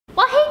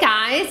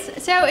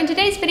guys, so in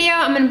today's video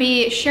I'm going to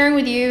be sharing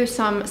with you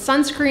some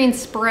sunscreen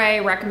spray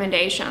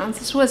recommendations.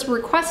 This was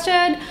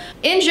requested.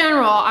 In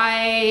general,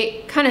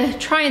 I kind of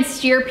try and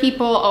steer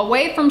people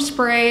away from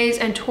sprays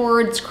and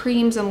towards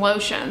creams and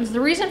lotions.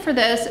 The reason for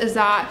this is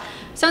that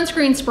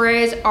sunscreen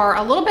sprays are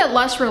a little bit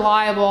less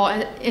reliable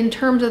in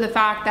terms of the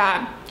fact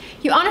that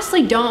you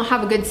honestly don't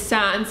have a good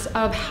sense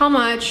of how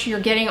much you're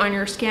getting on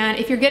your skin,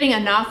 if you're getting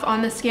enough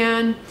on the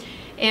skin,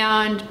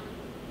 and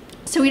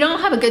so we don't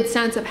have a good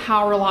sense of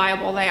how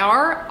reliable they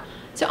are.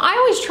 So I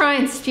always try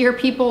and steer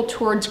people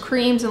towards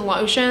creams and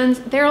lotions.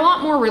 They're a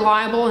lot more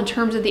reliable in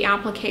terms of the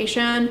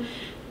application,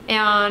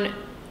 and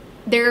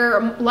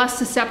they're less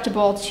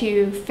susceptible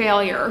to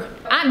failure.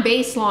 At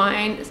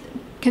baseline,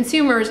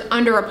 consumers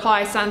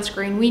under-apply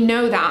sunscreen, we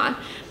know that.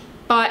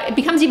 But it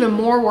becomes even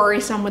more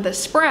worrisome with a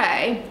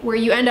spray, where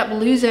you end up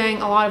losing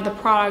a lot of the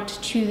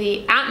product to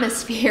the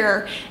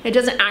atmosphere. It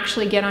doesn't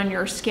actually get on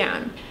your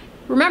skin.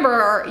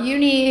 Remember, you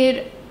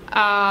need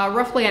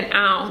roughly an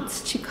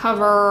ounce to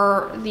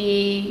cover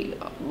the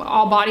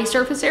all body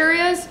surface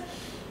areas.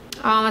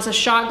 That's a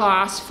shot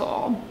glass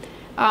full.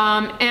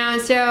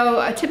 And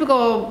so a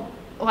typical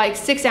like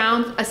 6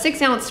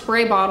 ounce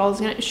spray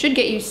bottle should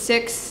get you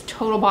 6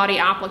 total body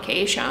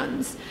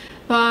applications.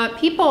 But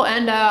people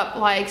end up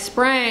like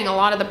spraying a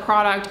lot of the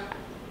product,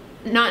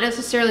 not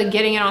necessarily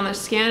getting it on the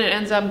skin. It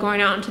ends up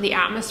going out into the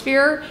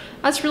atmosphere.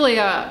 That's really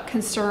a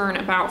concern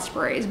about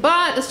sprays.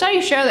 But the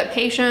studies show that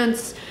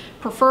patients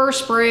prefer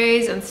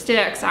sprays and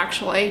sticks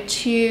actually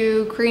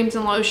to creams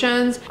and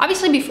lotions.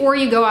 Obviously, before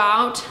you go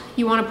out,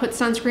 you want to put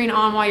sunscreen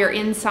on while you're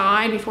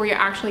inside before you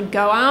actually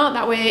go out.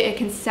 That way it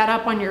can set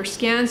up on your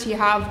skin so you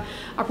have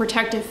a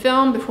protective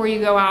film before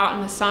you go out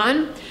in the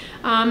sun.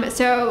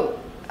 So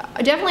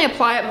definitely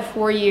apply it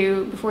before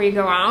you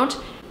go out,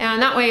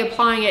 and that way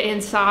applying it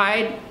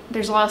inside,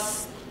 there's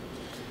less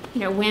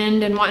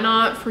wind and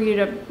whatnot for you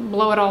to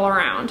blow it all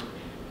around.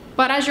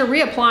 But as you're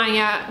reapplying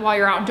it while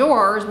you're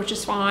outdoors, which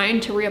is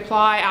fine to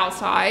reapply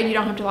outside, you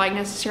don't have to like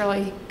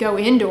necessarily go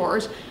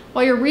indoors.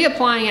 While you're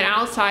reapplying it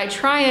outside,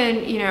 try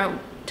and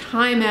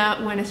time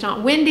it when it's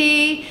not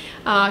windy,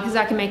 because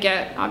that can make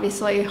it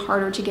obviously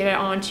harder to get it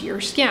onto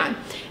your skin.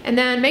 And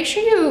then make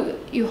sure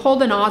you hold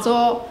the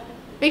nozzle.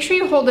 Make sure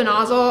you hold the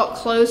nozzle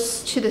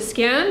close to the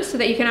skin so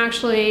that you can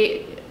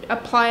actually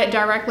apply it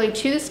directly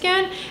to the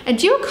skin, and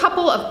do a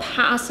couple of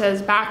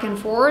passes back and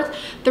forth.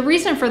 The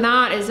reason for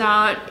that is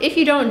that if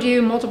you don't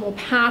do multiple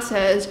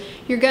passes,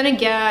 you're gonna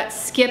get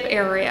skip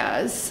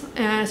areas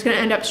and it's gonna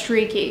end up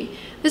streaky.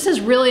 This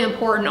is really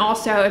important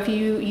also if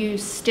you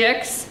use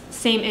sticks.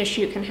 Same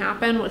issue can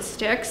happen with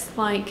sticks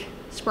like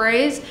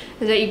sprays,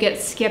 is that you get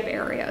skip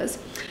areas.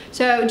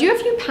 So do a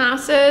few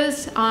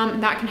passes,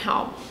 that can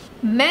help.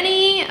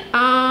 Many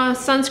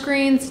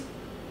sunscreens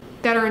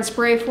that are in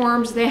spray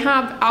forms, they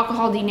have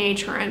alcohol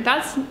denaturant.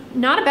 That's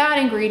not a bad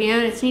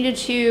ingredient. It's needed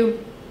to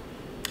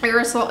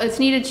solubilize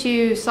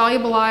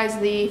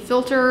the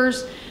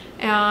filters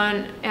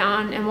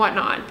and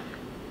whatnot.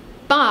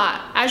 But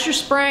as you're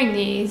spraying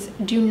these,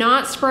 do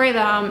not spray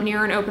them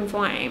near an open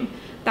flame.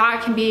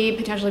 That can be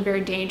potentially very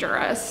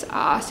dangerous.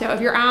 So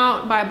if you're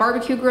out by a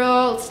barbecue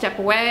grill, step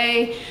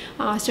away.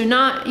 You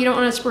don't want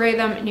to spray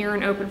them near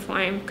an open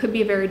flame. Could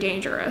be very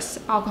dangerous.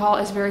 Alcohol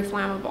is very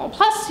flammable.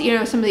 Plus,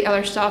 some of the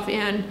other stuff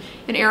in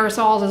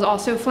aerosols is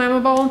also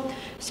flammable.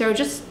 So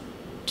just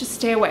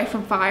stay away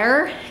from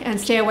fire and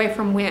stay away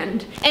from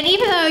wind. And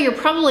even though you're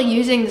probably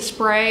using the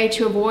spray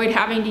to avoid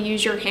having to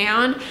use your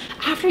hand,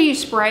 after you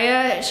spray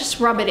it,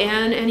 just rub it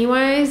in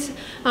anyways.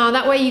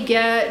 That way you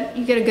get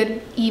a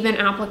good even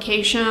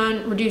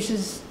application,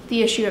 reduces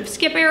the issue of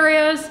skip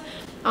areas,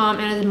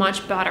 and is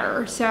much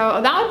better.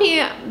 So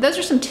those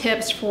are some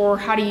tips for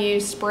how to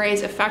use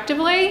sprays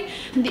effectively.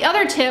 The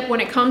other tip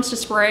when it comes to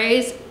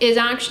sprays is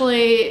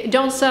actually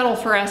don't settle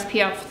for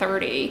SPF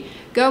 30.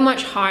 Go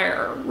much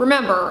higher.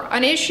 Remember,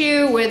 an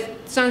issue with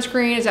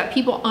sunscreen is that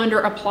people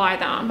under-apply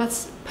them.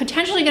 That's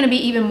potentially gonna be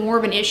even more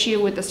of an issue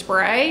with the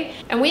spray.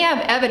 And we have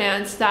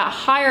evidence that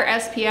higher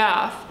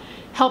SPF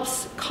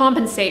helps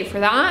compensate for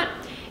that,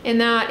 in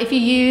that if you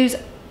use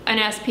an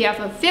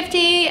SPF of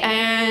 50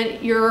 and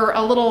you're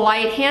a little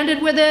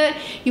light-handed with it,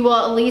 you will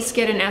at least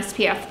get an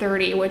SPF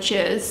 30, which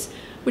is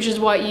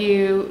what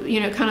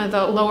kind of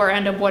the lower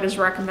end of what is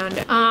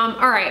recommended.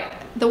 All right.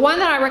 The one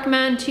that I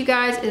recommend to you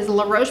guys is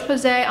La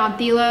Roche-Posay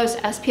Anthelos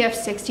SPF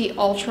 60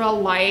 Ultra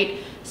Light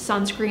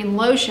Sunscreen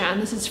Lotion.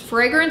 This is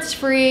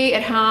fragrance-free.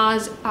 It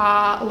has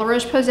La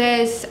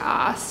Roche-Posay's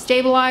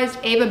stabilized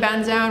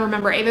avobenzone.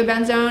 Remember,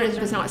 avobenzone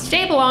is not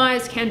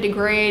stabilized, can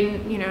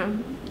degrade,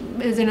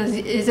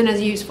 isn't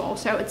as useful.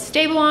 So it's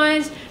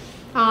stabilized.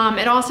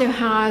 It also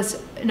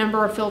has a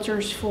number of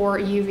filters for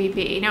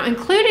UVB. Now,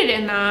 included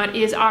in that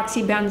is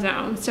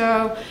oxybenzone.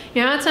 So,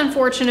 that's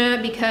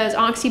unfortunate because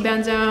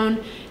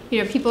oxybenzone,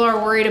 people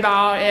are worried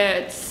about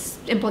its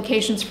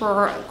implications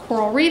for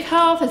coral reef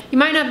health. You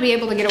might not be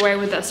able to get away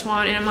with this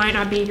one, and it might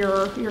not be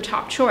your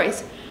top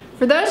choice.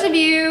 For those of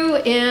you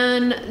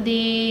in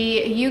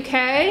the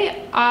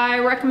UK, I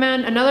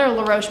recommend another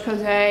La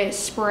Roche-Posay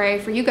spray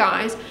for you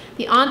guys. The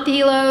the Aunt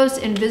Thelo's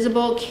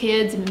Invisible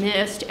Kids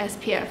Mist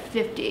SPF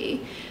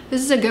 50.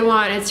 This is a good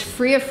one. It's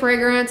free of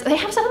fragrance. They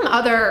have some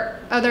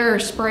other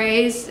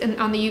sprays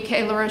on the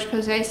UK La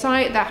Roche-Posay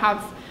site that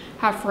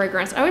have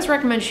fragrance. I always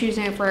recommend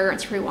choosing a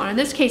fragrance-free one. In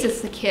this case, it's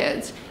the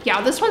kids.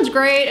 Yeah, this one's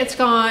great. It's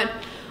got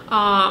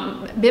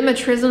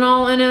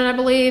bimetrizinol in it, I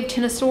believe,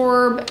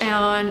 Tinosorb,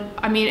 and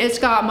I mean, it's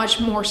got much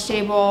more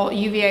stable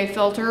UVA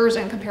filters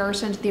in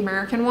comparison to the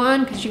American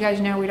one, because you guys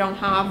know we don't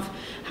have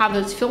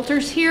those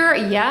filters here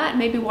yet.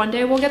 Maybe one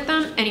day we'll get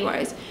them.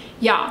 Anyways,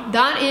 yeah,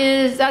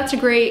 that's a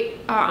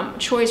great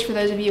choice for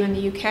those of you in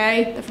the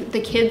UK. The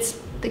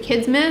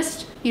kids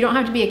mist. You don't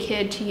have to be a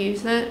kid to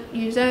use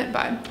it,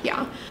 but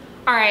yeah.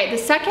 All right, the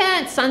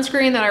second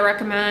sunscreen that I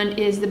recommend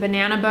is the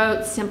Banana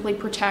Boat Simply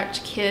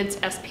Protect Kids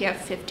SPF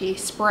 50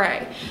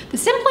 spray. The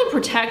Simply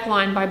Protect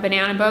line by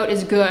Banana Boat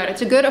is good.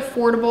 It's a good,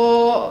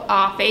 affordable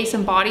face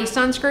and body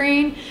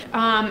sunscreen.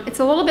 It's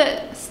a little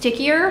bit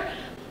stickier,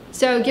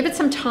 so give it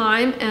some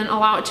time and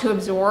allow it to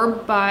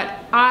absorb, but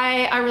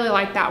I really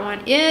like that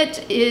one.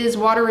 It is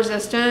water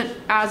resistant,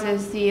 as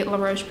is the La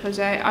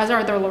Roche-Posay, as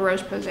are the La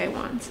Roche-Posay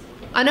ones.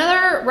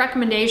 Another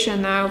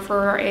recommendation though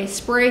for a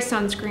spray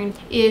sunscreen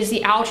is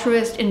the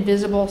Altruist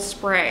Invisible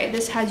Spray.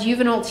 This has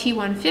Uvinol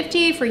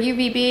T150 for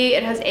UVB,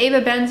 it has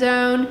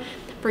avobenzone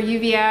for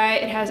UVA,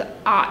 it has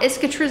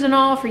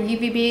iscotrizinol for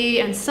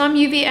UVB and some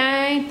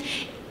UVA.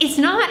 It's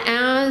not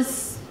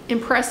as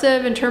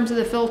impressive in terms of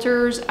the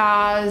filters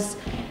as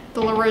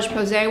the La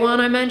Roche-Posay one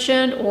I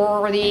mentioned,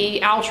 or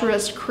the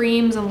Altruist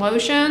creams and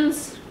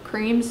lotions.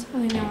 Creams,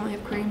 I think they only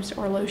have creams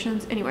or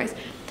lotions. Anyways,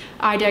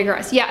 I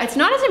digress. Yeah, it's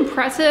not as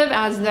impressive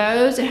as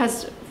those. It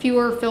has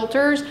fewer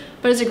filters,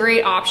 but it's a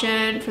great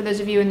option for those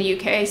of you in the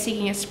UK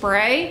seeking a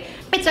spray.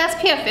 It's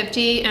SPF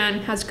 50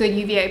 and has good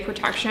UVA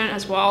protection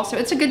as well, so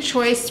it's a good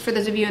choice for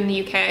those of you in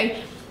the UK.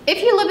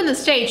 If you live in the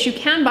States, you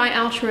can buy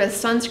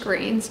Altruist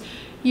sunscreens.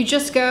 You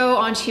just go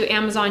onto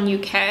Amazon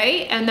UK,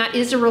 and that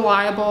is a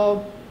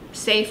reliable,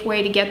 safe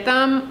way to get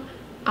them.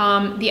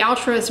 The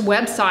Altruist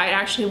website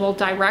actually will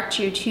direct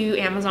you to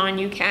Amazon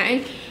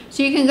UK.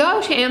 So you can go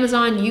to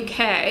Amazon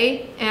UK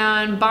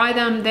and buy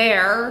them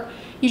there.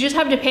 You just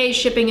have to pay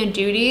shipping and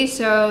duties,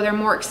 so they're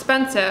more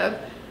expensive.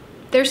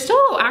 They're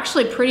still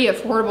actually pretty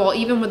affordable,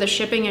 even with the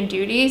shipping and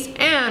duties.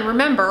 And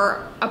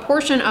remember, a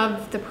portion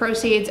of the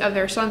proceeds of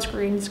their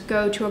sunscreens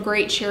go to a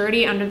great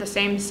charity under the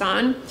same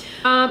sun.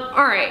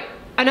 All right.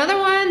 Another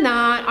one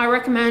that I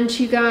recommend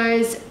to you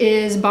guys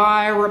is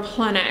by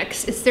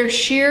Replenix. It's their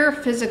Sheer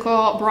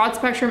Physical Broad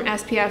Spectrum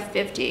SPF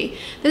 50.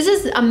 This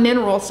is a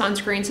mineral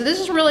sunscreen, so this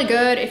is really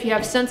good if you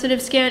have sensitive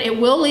skin. It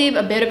will leave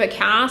a bit of a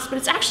cast, but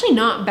it's actually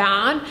not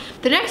bad.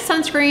 The next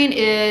sunscreen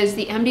is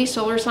the MD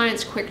Solar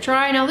Science Quick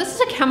Dry. Now this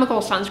is a chemical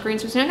sunscreen,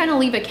 so it's not gonna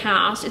leave a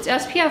cast. It's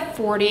SPF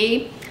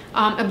 40,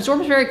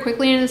 absorbs very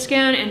quickly into the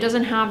skin and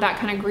doesn't have that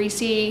kind of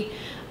greasy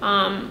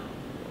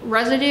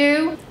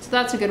residue, so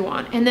that's a good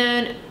one. And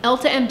then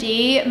Elta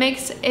MD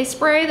makes a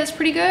spray that's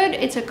pretty good.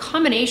 It's a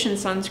combination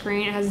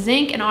sunscreen. It has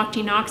zinc and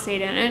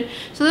octinoxate in it,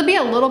 so there'll be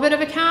a little bit of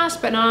a cast,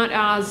 but not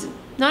as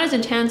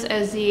intense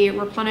as the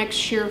Replenix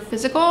Sheer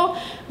Physical,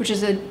 which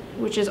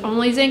is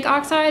only zinc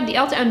oxide. The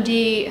Elta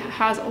MD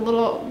has a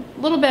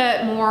little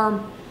bit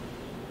more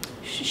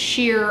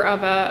sheer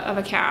of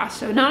a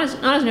cast, so not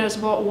as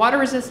noticeable. Water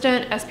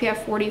resistant,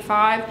 SPF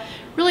 45,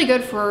 really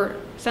good for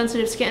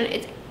sensitive skin.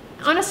 It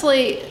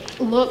honestly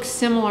looks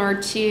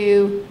similar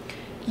to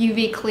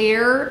UV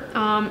Clear,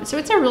 so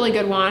it's a really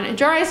good one. It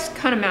dries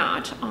kind of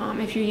matte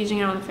if you're using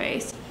it on the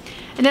face.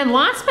 And then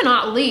last but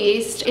not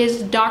least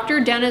is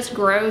Dr. Dennis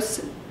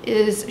Gross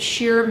is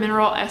Sheer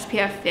Mineral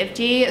SPF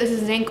 50. This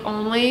is zinc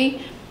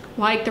only,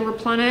 like the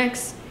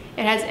Replenix.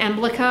 It has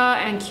Emblica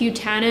and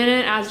Q10 in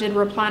it, as did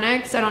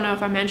Replenix. I don't know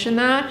if I mentioned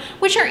that,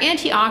 which are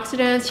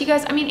antioxidants. You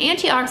guys, I mean,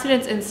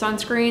 antioxidants in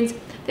sunscreens,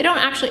 they don't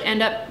actually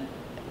end up,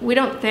 we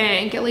don't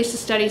think, at least the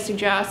studies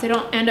suggest, they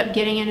don't end up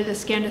getting into the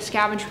skin to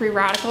scavenge free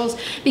radicals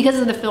because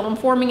of the film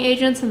forming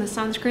agents in the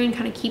sunscreen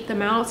kind of keep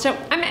them out. So,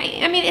 I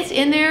mean, it's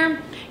in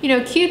there. You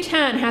know,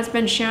 Q10 has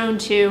been shown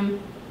to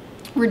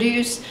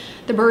reduce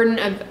the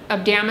burden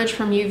of damage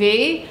from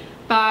UV,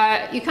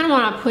 but you kind of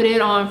want to put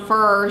it on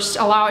first,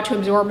 allow it to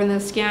absorb in the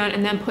skin,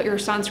 and then put your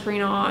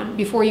sunscreen on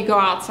before you go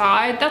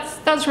outside.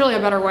 That's really a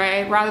better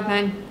way, rather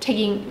than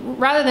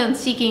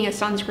seeking a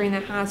sunscreen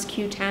that has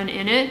Q10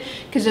 in it,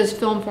 because those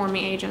film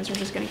forming agents are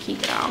just going to keep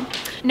it out.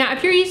 Now,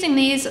 if you're using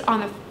these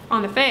on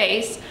the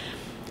face,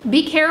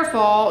 be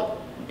careful.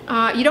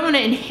 You don't want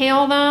to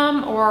inhale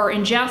them or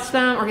ingest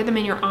them or get them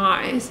in your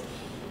eyes.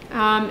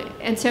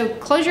 And so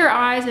close your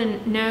eyes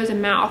and nose and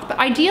mouth, but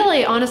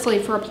ideally, honestly,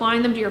 for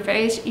applying them to your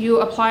face, you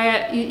apply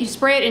it, you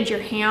spray it into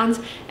your hands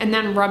and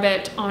then rub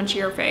it onto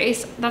your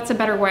face. That's a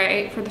better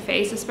way for the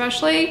face,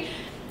 especially.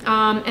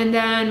 And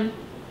then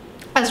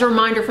as a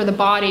reminder for the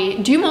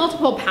body, do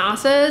multiple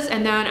passes,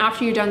 and then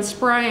after you're done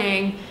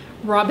spraying,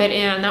 rub it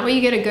in. That way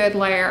you get a good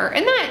layer.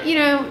 And that, you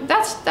know,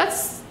 that's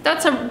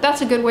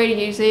a good way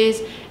to use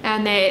these,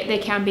 and they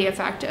can be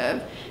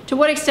effective. to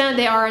what extent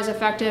they are as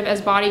effective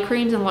as body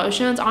creams and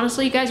lotions.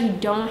 Honestly, you guys, we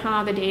don't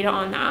have the data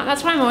on that.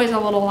 That's why I'm always a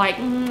little like,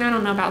 I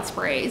don't know about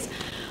sprays.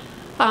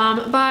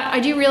 But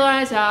I do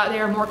realize that they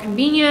are more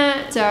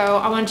convenient, so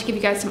I wanted to give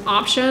you guys some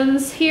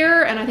options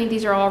here, and I think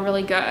these are all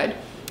really good.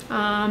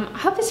 I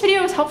hope this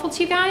video was helpful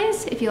to you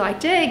guys. If you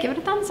liked it, give it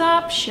a thumbs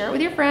up, share it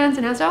with your friends,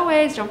 and as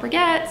always, don't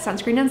forget,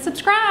 sunscreen and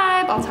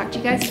subscribe. I'll talk to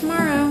you guys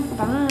tomorrow.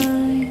 Bye.